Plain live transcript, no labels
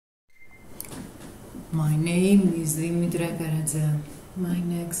My name is Dimitra Karadza. My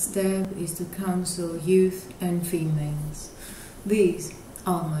next step is to counsel youth and females. These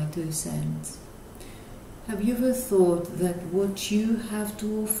are my 2 cents. Have you ever thought that what you have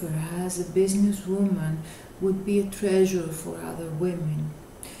to offer as a businesswoman would be a treasure for other women?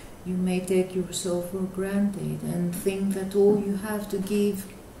 You may take yourself for granted and think that all you have to give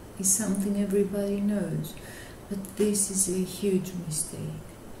is something everybody knows, but this is a huge mistake.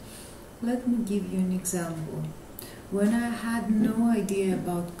 Let me give you an example. When I had no idea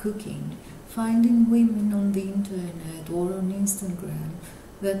about cooking, finding women on the internet or on Instagram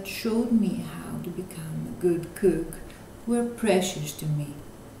that showed me how to become a good cook were precious to me,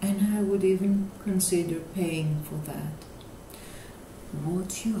 and I would even consider paying for that.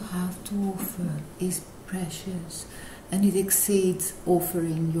 What you have to offer is precious, and it exceeds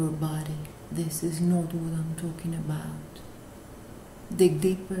offering your body. This is not what I'm talking about. Dig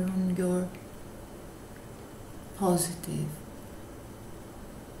deeper on your positive.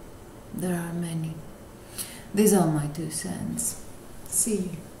 There are many. These are my 2 cents. See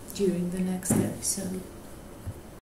you during the next episode.